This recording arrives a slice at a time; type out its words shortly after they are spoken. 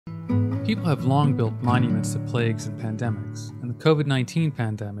People have long built monuments to plagues and pandemics, and the COVID-19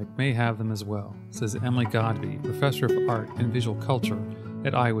 pandemic may have them as well, says Emily Godbey, professor of art and visual culture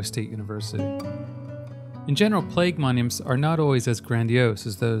at Iowa State University. In general, plague monuments are not always as grandiose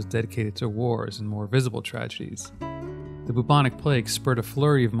as those dedicated to wars and more visible tragedies. The bubonic plague spurred a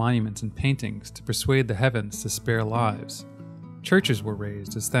flurry of monuments and paintings to persuade the heavens to spare lives. Churches were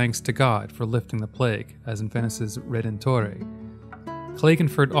raised as thanks to God for lifting the plague, as in Venice's Redentore.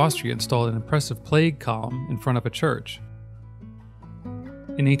 Klagenfurt, Austria installed an impressive plague column in front of a church.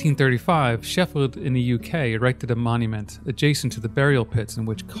 In 1835, Sheffield in the UK erected a monument adjacent to the burial pits in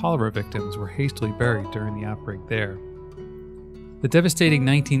which cholera victims were hastily buried during the outbreak there. The devastating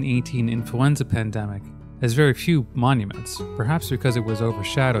 1918 influenza pandemic has very few monuments, perhaps because it was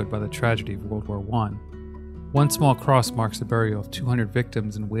overshadowed by the tragedy of World War I. One small cross marks the burial of 200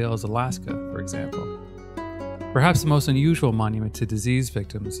 victims in Wales, Alaska, for example. Perhaps the most unusual monument to disease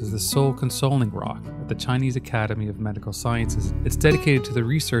victims is the Seoul Consoling Rock at the Chinese Academy of Medical Sciences. It's dedicated to the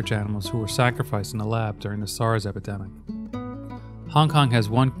research animals who were sacrificed in the lab during the SARS epidemic. Hong Kong has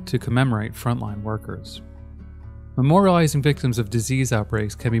one to commemorate frontline workers. Memorializing victims of disease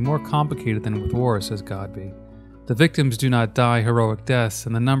outbreaks can be more complicated than with war, says Godbey. The victims do not die heroic deaths,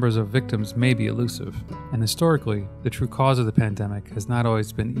 and the numbers of victims may be elusive. And historically, the true cause of the pandemic has not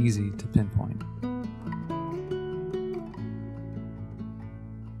always been easy to pinpoint.